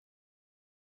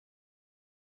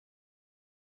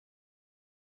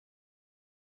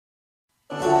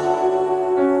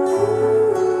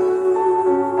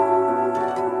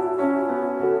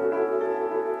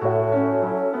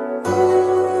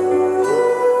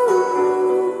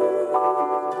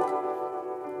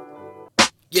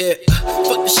Yeah,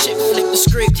 fuck the shit, flip the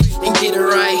script and get it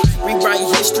right. Rewrite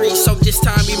history, so this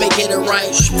time we may get it right.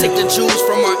 Take the jewels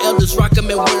from our elders, rock them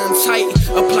and wear them tight.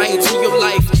 Apply it to your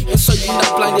life, and so you're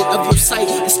not blinded of your sight.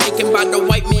 It's taken by the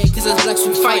white man, cause as blacks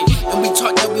we fight. And we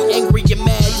taught that we angry and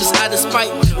mad just out of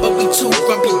spite. But we too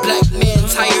grumpy black men,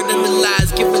 tired of the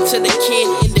lies given to the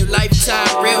kid in their lifetime.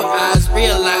 Real eyes,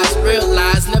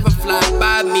 realize, never fly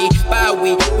by me, by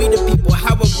we the people,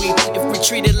 how are we? If we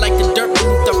treated like the dirt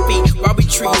beneath our feet, while we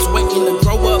trees waiting to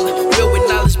grow up, filled with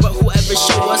knowledge, but whoever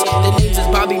show us, the names is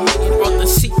Bobby, me, and Arthur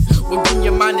C. We'll bring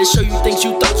your mind and show you things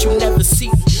you thought you never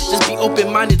see. Just be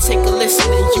open-minded, take a listen,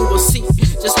 and you will see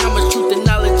just how much truth and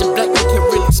knowledge a black man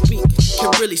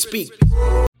can really speak.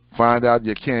 Find out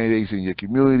your candidates in your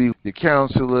community, your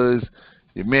councilors,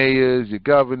 your mayors, your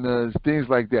governors, things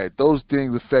like that. Those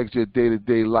things affect your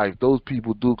day-to-day life. Those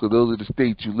people do, because those are the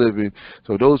states you live in.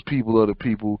 So those people are the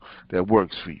people that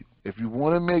works for you. If you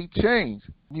want to make change,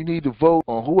 you need to vote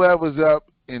on whoever's up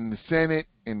in the Senate,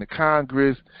 in the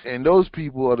Congress, and those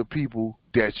people are the people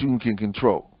that you can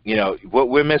control. You know, what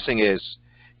we're missing is,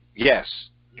 yes,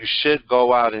 you should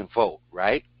go out and vote,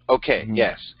 right? Okay,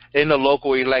 yes. In the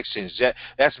local elections,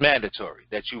 that's mandatory,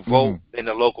 that you vote in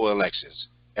the local elections.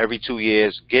 Every 2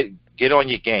 years, get on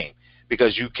your game,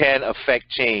 because you can affect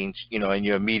change, you know, in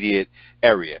your immediate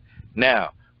area.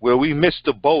 Now, where we miss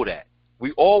the boat at,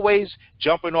 we always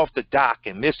jumping off the dock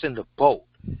and missing the boat,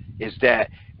 is that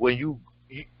when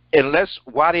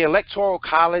while the Electoral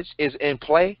College is in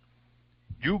play,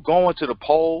 you going to the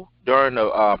poll during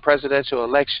the presidential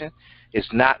election is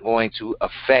not going to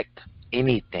affect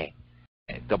anything.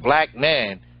 The black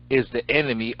man is the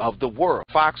enemy of the world.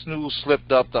 Fox News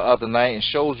slipped up the other night and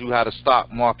shows you how the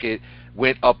stock market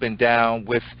went up and down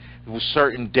with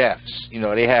certain deaths. You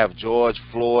know, they have George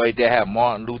Floyd, they have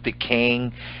Martin Luther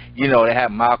King, you know, they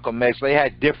have Malcolm X. They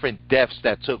had different deaths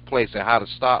that took place and how the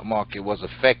stock market was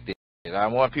affected. And I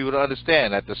want people to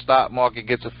understand that the stock market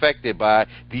gets affected by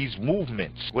these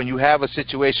movements. When you have a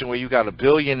situation where you got a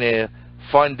billionaire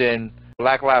funding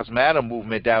Black Lives Matter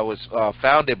movement that was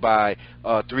founded by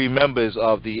 3 members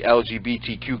of the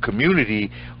LGBTQ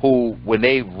community who, when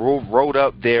they wrote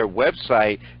up their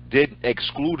website,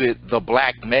 excluded the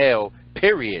black male,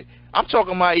 period. I'm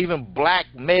talking about even black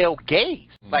male gays.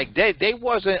 Like, they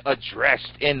wasn't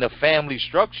addressed in the family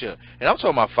structure. And I'm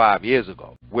talking about 5 years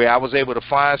ago, where I was able to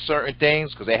find certain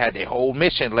things because they had their whole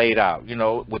mission laid out, you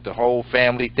know, with the whole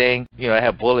family thing. You know, they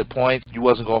had bullet points. You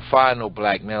wasn't going to find no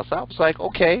black males. So I was like,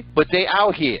 okay, but they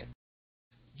out here.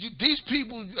 These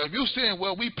people, if you're saying,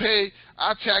 well, we pay,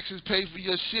 our taxes pay for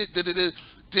your shit,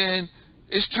 then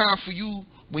it's time for you,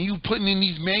 when you putting in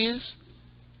these mayors,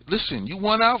 listen, you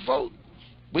want our vote?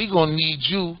 We're going to need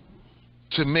you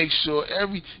to make sure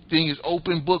everything is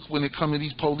open book when it comes to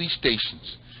these police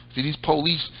stations. See, these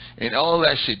police and all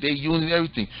that shit, they unit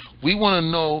everything. We want to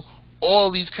know all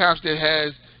these cops that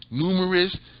has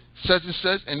numerous such and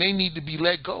such, and they need to be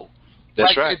let go.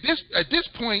 That's right. At this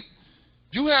point,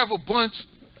 you got a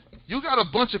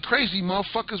bunch of crazy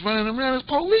motherfuckers running around as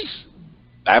police.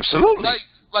 Absolutely.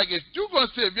 Like if you're gonna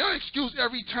say, if your excuse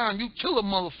every time you kill a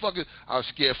motherfucker, I was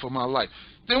scared for my life,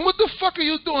 then what the fuck are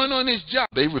you doing on this job?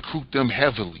 They recruit them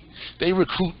heavily. They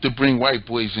recruit to bring white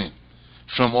boys in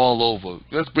from all over.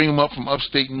 Let's bring them up from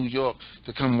upstate New York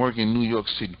to come work in New York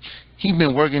City. He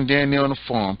been working down there on the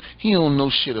farm. He don't know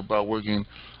shit about working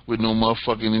with no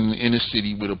motherfucking in the inner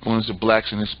city with a bunch of blacks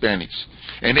and Hispanics.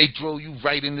 And they throw you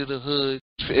right into the hood.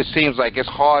 It seems like it's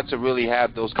hard to really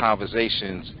have those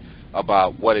conversations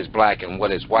about what is black and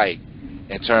what is white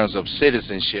in terms of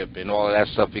citizenship and all of that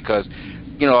stuff, because,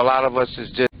 you know, a lot of us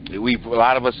is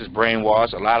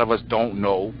brainwashed. A lot of us don't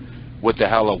know what the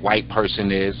hell a white person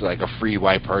is, like a free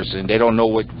white person. They don't know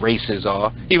what races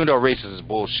are, even though races is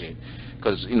bullshit,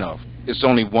 because, you know, it's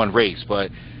only one race.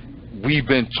 But we've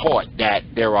been taught that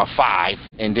there are 5,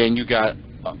 and then you got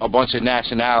a bunch of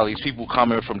nationalities, people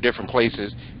coming from different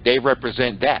places. They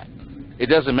represent that. It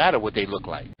doesn't matter what they look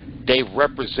like. They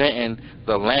representing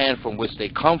the land from which they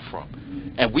come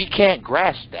from. And we can't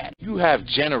grasp that. You have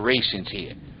generations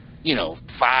here, you know,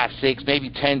 5, 6, maybe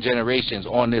 10 generations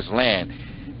on this land.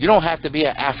 You don't have to be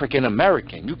an African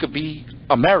American. You could be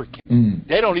American.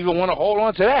 They don't even want to hold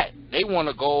on to that. They want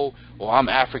to go, oh, I'm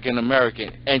African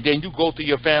American. And then you go through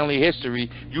your family history,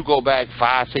 you go back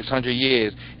 500, 600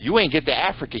 years, you ain't get to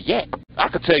Africa yet. I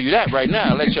could tell you that right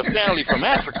now, unless your family from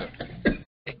Africa.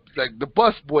 Like the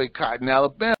bus boycott in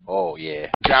Alabama. Oh yeah.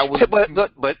 That was,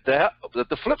 but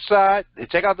the flip side,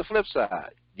 check out the flip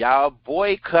side. Y'all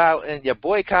boycotting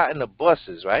the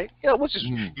buses, right? You know, which is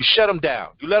you shut them down.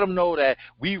 You let them know that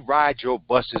we ride your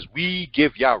buses. We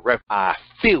give y'all rep. I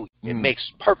feel it makes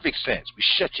perfect sense. We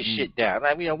shut your shit down.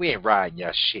 I mean, you know, we ain't riding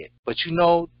y'all shit. But you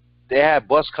know, they had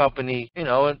bus company, you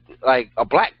know, like a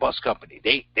black bus company.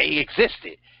 They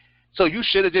existed. So you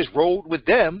should have just rolled with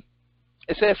them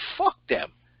and said, fuck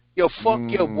them. Yo, fuck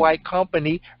your white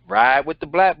company. Ride with the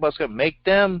black bus company. Make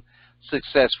them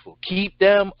successful. Keep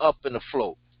them up in the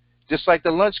float. Just like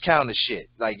the lunch counter shit.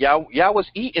 Like, y'all was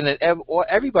eating at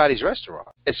everybody's restaurant.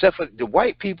 Except for the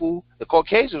white people, the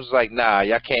Caucasians was like, nah,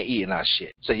 y'all can't eat in our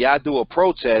shit. So y'all do a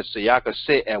protest so y'all can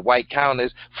sit at white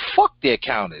counters. Fuck their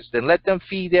counters. Then let them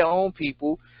feed their own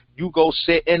people. You go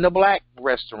sit in the black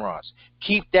restaurants.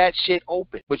 Keep that shit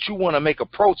open. But you want to make a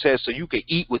protest so you can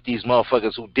eat with these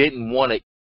motherfuckers who didn't want to.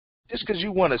 Just because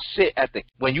you want to sit at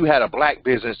when you had a black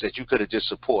business that you could have just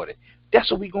supported. That's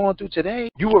what we going through today.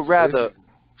 You would rather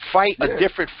fight a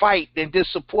different fight than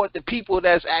just support the people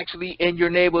that's actually in your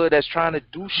neighborhood that's trying to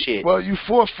do shit. Well, you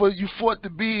fought to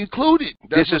be included.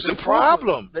 This is the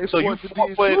problem. So you fought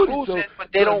for inclusion, but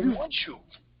they don't want you.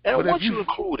 They don't want you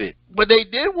included. But they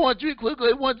did want you included.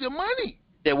 They want your money.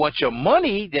 They want your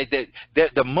money.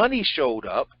 The money showed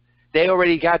up. They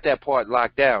already got that part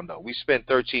locked down, though. We spend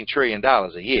 $13 trillion a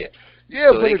year.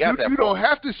 Yeah, so but if you don't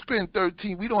have to spend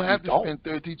 13. We don't have to spend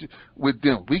 13 with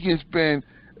them. We can spend.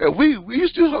 We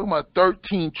used to talk about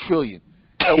 13 trillion.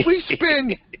 If we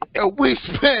spend $1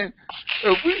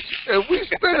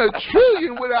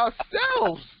 trillion with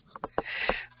ourselves,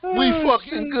 we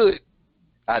fucking good.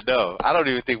 I know. I don't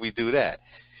even think we do that.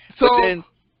 So,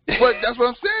 but that's what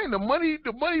I'm saying. The money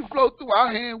flow through our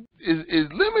hand is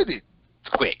limited.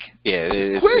 Quick. Yeah,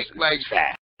 it's quick. Like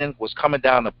fast. And what's coming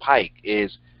down the pike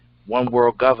is one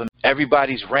world government.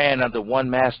 Everybody's ran under one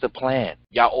master plan.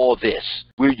 Y'all all this.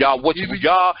 Y'all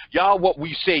what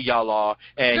we say y'all are.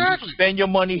 And you spend your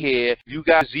money here. You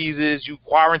got diseases. You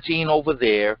quarantine over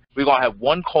there. We're going to have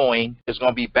one coin. It's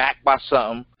going to be backed by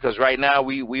something. Because right now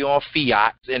we on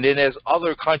fiat. And then there's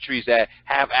other countries that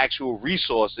have actual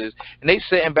resources. And they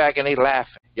sitting back and they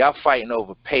laughing. Y'all fighting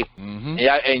over paper.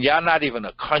 And y'all not even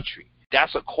a country.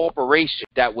 That's a corporation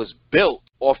that was built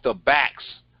off the backs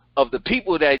of the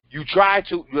people that you tried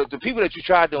to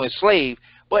enslave,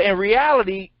 but in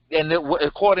reality, and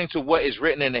according to what is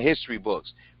written in the history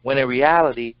books, when in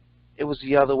reality, it was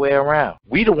the other way around.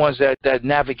 We the ones that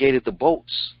navigated the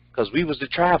boats, because we was the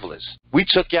travelers. We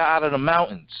took y'all out of the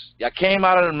mountains. Y'all came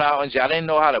out of the mountains. Y'all didn't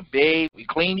know how to bathe. We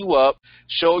cleaned you up,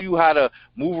 show you how to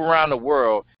move around the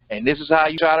world, and this is how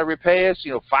you try to repay us?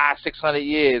 500-600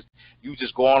 years, you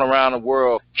just going around the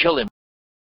world killing.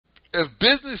 If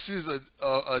businesses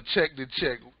are check to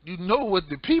check, you know what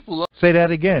the people are. Say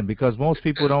that again, because most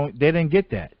people they didn't get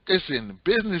that. Listen,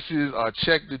 businesses are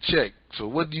check to check. So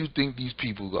what do you think these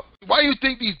people are? Why do you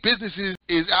think these businesses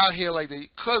is out here like that?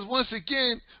 Because once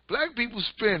again, black people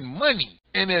spend money.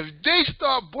 And if they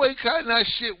start boycotting our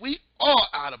shit, we are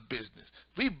out of business.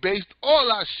 We based all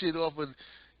our shit off of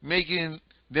making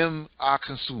them our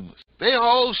consumers. Their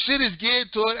whole shit is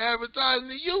geared toward advertising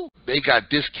to you. They got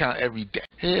discount every day.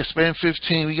 Here, spend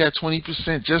 15, we got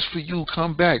 20% just for you.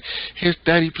 Come back. Here's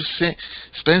 30%.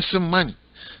 Spend some money.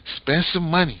 Spend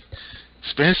some money.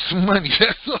 Spend some money.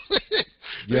 That's all it is.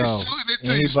 Yo,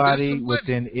 anybody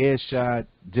within earshot,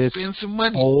 just spend some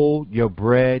money. Hold your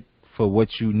bread for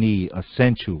what you need.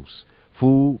 Essentials.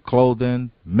 Food,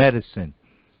 clothing, medicine.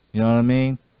 You know what I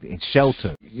mean? And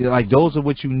shelter. Like, those are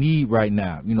what you need right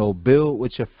now. Build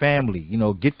with your family.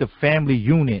 Get the family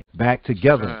unit back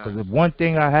together. Because one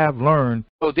thing I have learned.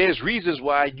 So there's reasons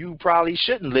why you probably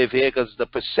shouldn't live here, because the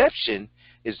perception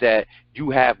is that you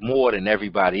have more than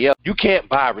everybody else. You can't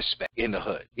buy respect in the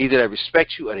hood. Either they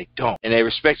respect you or they don't. And they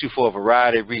respect you for a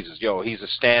variety of reasons. Yo, he's a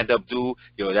stand-up dude.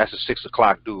 Yo, that's a 6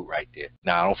 o'clock dude right there.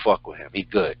 Nah, I don't fuck with him. He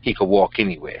good. He could walk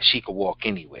anywhere. She could walk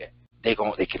anywhere. They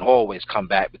can always come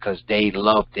back because they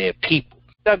love their people.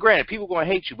 Now, granted, people going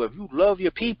to hate you, but if you love your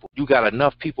people, you got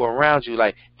enough people around you,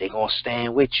 like, they going to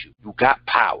stand with you. You got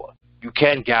power. You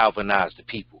can galvanize the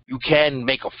people. You can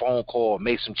make a phone call,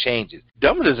 make some changes.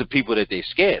 Them are the people that they're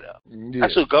scared of. Yeah.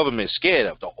 That's what government's scared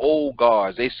of. The old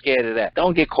guards, they scared of that.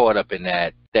 Don't get caught up in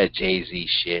that Jay-Z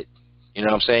shit. You know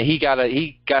what I'm saying? He got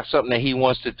something that he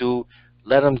wants to do.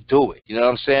 Let him do it. You know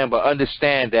what I'm saying? But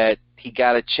understand that he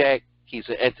got a check. He's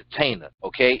an entertainer,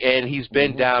 okay? And he's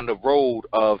been down the road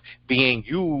of being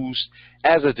used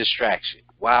as a distraction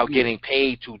while getting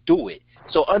paid to do it.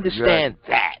 So understand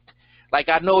that. Like,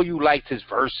 I know you liked his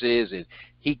verses, and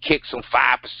he kicked some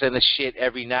 5% of shit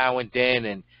every now and then,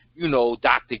 and,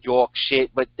 Dr. York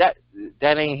shit, but that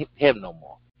ain't him no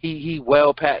more. He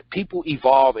well past. People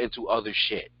evolve into other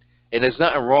shit, and there's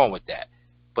nothing wrong with that.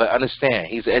 But understand,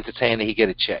 he's an entertainer. He get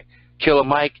a check. Killer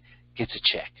Mike gets a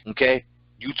check. Okay,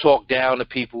 you talk down to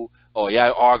people. Oh,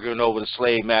 y'all arguing over the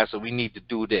slave master. We need to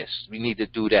do this. We need to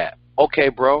do that. Okay,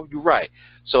 bro, you're right.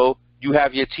 So you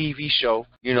have your TV show.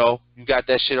 You know, you got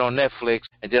that shit on Netflix,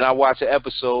 and then I watch an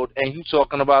episode, and you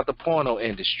talking about the porno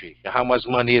industry, how much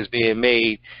money is being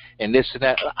made, and this and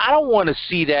that. I don't want to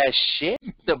see that shit.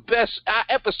 The best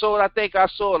episode I think I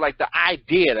saw, like the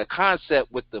idea, the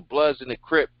concept with the Bloods and the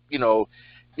Crip,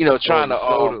 trying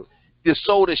to the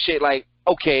soda shit, like.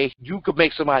 Okay, you could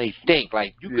make somebody think.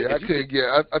 Like you could. I couldn't get.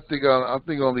 I think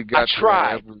I only got. I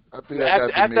tried.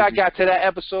 After I got to that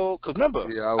episode, cause remember,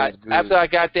 after I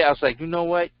got there, I was like, you know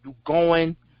what? You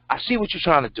going? I see what you're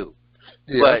trying to do.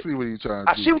 Yeah, I see what you're trying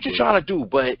to do. I see what you're trying to do,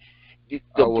 but the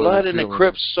Blood and the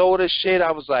Crips soda shit,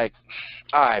 I was like,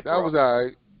 all right, bro. That was all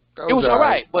right. It was all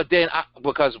right, but then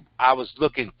because I was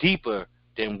looking deeper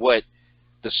than what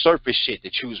the surface shit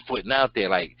that you was putting out there.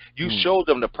 Like you showed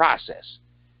them the process.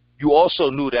 You also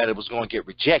knew that it was going to get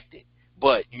rejected,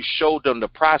 but you showed them the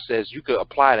process. You could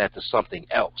apply that to something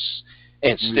else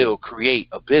and still create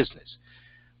a business.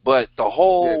 But the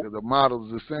whole the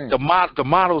model's the same. The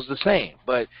model's the same.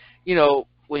 But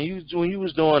when you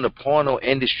was doing the porno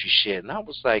industry shit, and I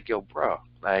was like, yo, bro,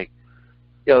 like,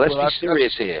 let's be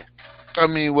serious here. I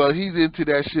mean, well, he's into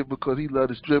that shit because he loves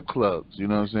the strip clubs. You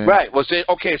know what I'm saying? Right. Well,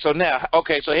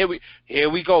 so here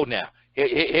we go now.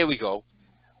 Here we go.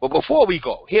 But before we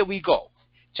go, here we go.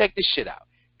 Check this shit out.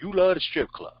 You love the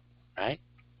strip club, right?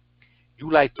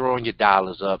 You like throwing your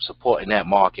dollars up, supporting that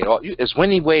market. There's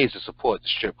many ways to support the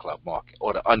strip club market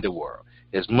or the underworld.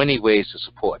 There's many ways to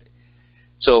support it.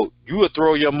 So you would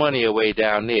throw your money away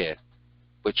down there,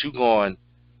 but you going to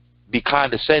be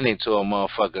condescending to a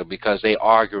motherfucker because they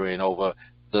arguing over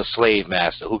the slave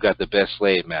master, who got the best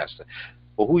slave master.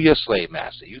 Well, who your slave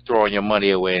master? You throwing your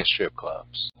money away in strip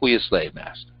clubs. Who your slave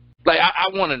master? Like, I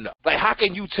want to know. Like, how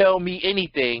can you tell me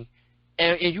anything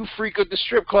and you freak at the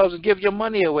strip clubs and give your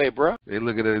money away, bro? They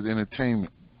look at it as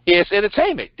entertainment. Yeah, it's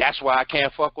entertainment. That's why I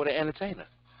can't fuck with an entertainer.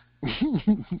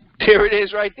 There it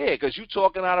is right there, because you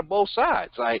talking out of both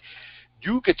sides. Like,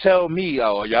 you could tell me,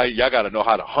 oh, y'all got to know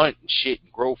how to hunt and shit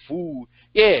and grow food.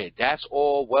 Yeah, that's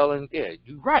all well and good.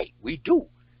 You're right. We do.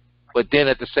 But then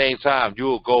at the same time,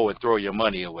 you'll go and throw your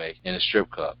money away in a strip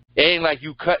club. It ain't like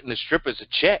you cutting the strippers a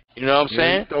check. You know what I'm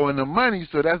saying? Throwing the money,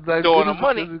 so that's like throwing the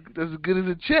money. That's as good as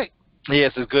a check. Yeah,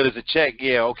 it's as good as a check.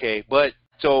 Yeah, okay. But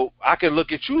so I can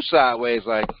look at you sideways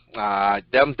like,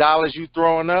 them dollars you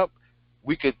throwing up,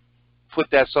 we could put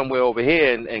that somewhere over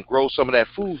here and grow some of that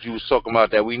food you was talking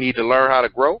about that we need to learn how to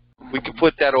grow. We could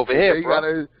put that over here,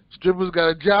 bro. Strippers got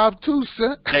a job too,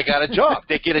 son. They got a job.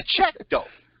 They get a check, though.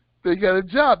 They got a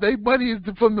job. They money is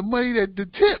from the money that the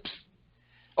tips.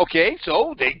 Okay,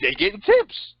 so they getting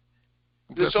tips.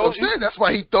 That's what I'm saying. That's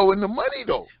why he throwing the money,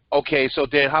 though. Okay, so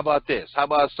then how about this? How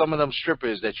about some of them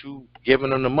strippers that you giving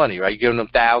them the money, right? You giving them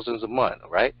thousands a month,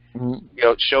 right?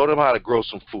 Mm-hmm. Show them how to grow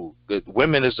some food. The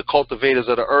women is the cultivators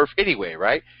of the earth anyway,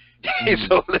 right? Mm-hmm.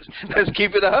 So let's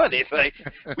keep it 100. It's like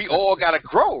we all gotta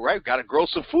grow, right? Gotta grow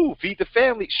some food, feed the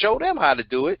family, show them how to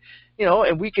do it,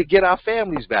 and we could get our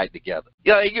families back together.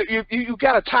 You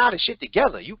gotta tie the shit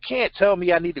together. You can't tell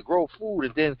me I need to grow food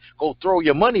and then go throw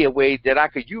your money away that I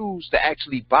could use to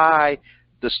actually buy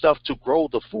the stuff to grow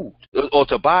the food or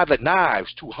to buy the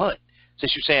knives to hunt.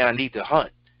 Since you're saying I need to hunt.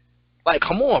 Like,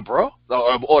 come on, bro.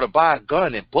 Or to buy a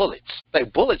gun and bullets.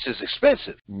 Like, bullets is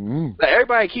expensive. Mm-hmm. Like,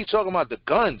 everybody keeps talking about the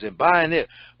guns and buying it.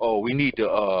 Oh, we need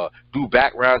to do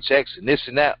background checks and this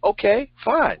and that. Okay,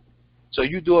 fine. So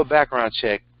you do a background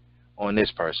check on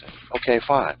this person. Okay,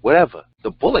 fine. Whatever.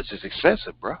 The bullets is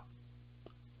expensive, bro.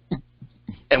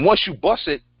 And once you bust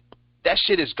it, that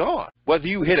shit is gone. Whether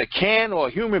you hit a can or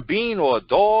a human being or a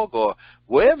dog or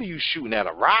wherever you shooting at,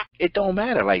 a rock, it don't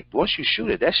matter. Like, once you shoot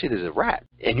it, that shit is a wrap.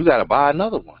 And you got to buy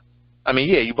another one. I mean,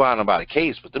 yeah, you buying them by the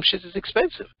case, but them shit is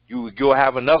expensive. You'll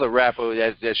have another rapper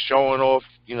that's showing off,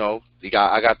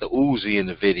 I got the Uzi in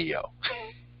the video.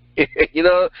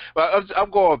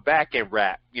 I'm going back in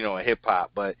rap, in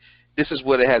hip-hop, but this is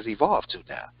what it has evolved to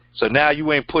now. So now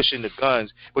you ain't pushing the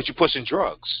guns, but you're pushing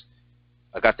drugs.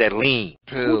 I got that lean.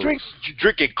 Pills. Who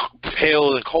drinking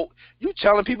pills and cold? You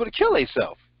telling people to kill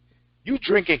themselves. You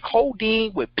drinking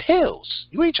codeine with pills.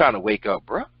 You ain't trying to wake up,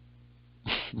 bro.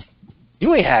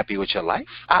 You ain't happy with your life.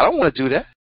 I don't want to do that.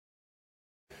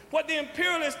 What the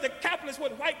imperialists, the capitalists,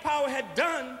 what white power had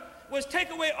done was take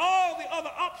away all the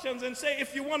other options and say,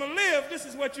 if you want to live, this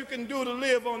is what you can do to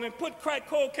live on, and put crack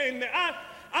cocaine there.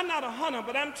 I'm not a hunter,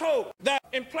 but I'm told that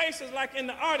in places like in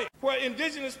the Arctic, where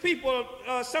indigenous people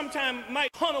sometimes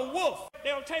might hunt a wolf,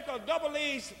 they'll take a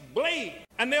double-edged blade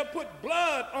and they'll put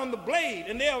blood on the blade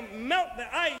and they'll melt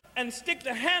the ice and stick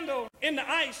the handle in the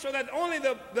ice so that only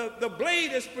the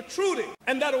blade is protruding,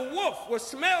 and that a wolf will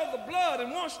smell the blood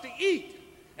and wants to eat.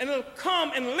 And it'll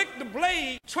come and lick the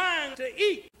blade trying to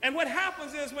eat. And what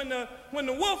happens is when the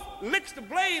wolf licks the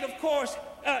blade, of course,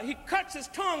 he cuts his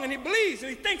tongue and he bleeds and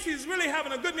he thinks he's really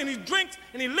having a good meal. And he drinks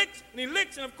and he licks and he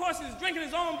licks, and of course he's drinking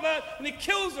his own blood and he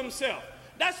kills himself.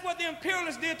 That's what the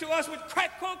imperialists did to us with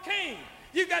crack cocaine.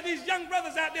 You got these young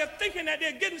brothers out there thinking that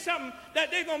they're getting something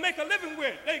that they're going to make a living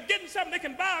with. They're getting something they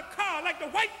can buy a car. Like the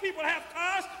white people have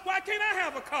cars, why can't I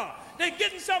have a car? They're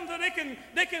getting something so they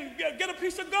can get a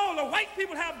piece of gold. The white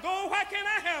people have gold, why can't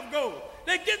I have gold?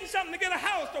 They're getting something to get a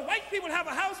house. The white people have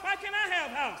a house, why can't I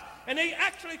have a house? And they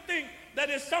actually think that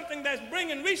it's something that's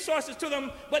bringing resources to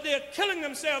them, but they're killing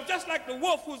themselves just like the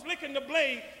wolf who's licking the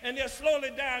blade, and they're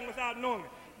slowly dying without knowing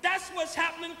it. That's what's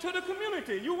happening to the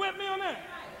community. You with me on that?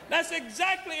 That's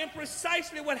exactly and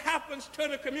precisely what happens to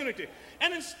the community.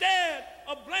 And instead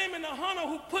of blaming the hunter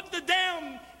who put the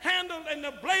damn handle and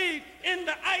the blade in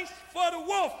the ice for the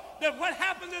wolf, that what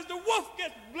happens is the wolf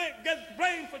gets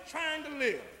blamed for trying to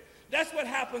live. That's what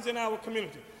happens in our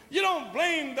community. You don't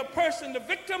blame the person, the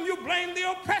victim, you blame the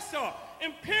oppressor.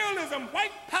 Imperialism,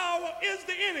 white power is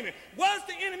the enemy. Was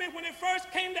the enemy when it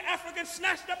first came to Africa,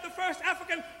 snatched up the first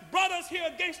African, brought us here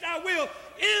against our will,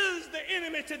 is the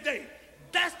enemy today.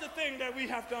 That's the thing that we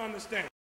have to understand.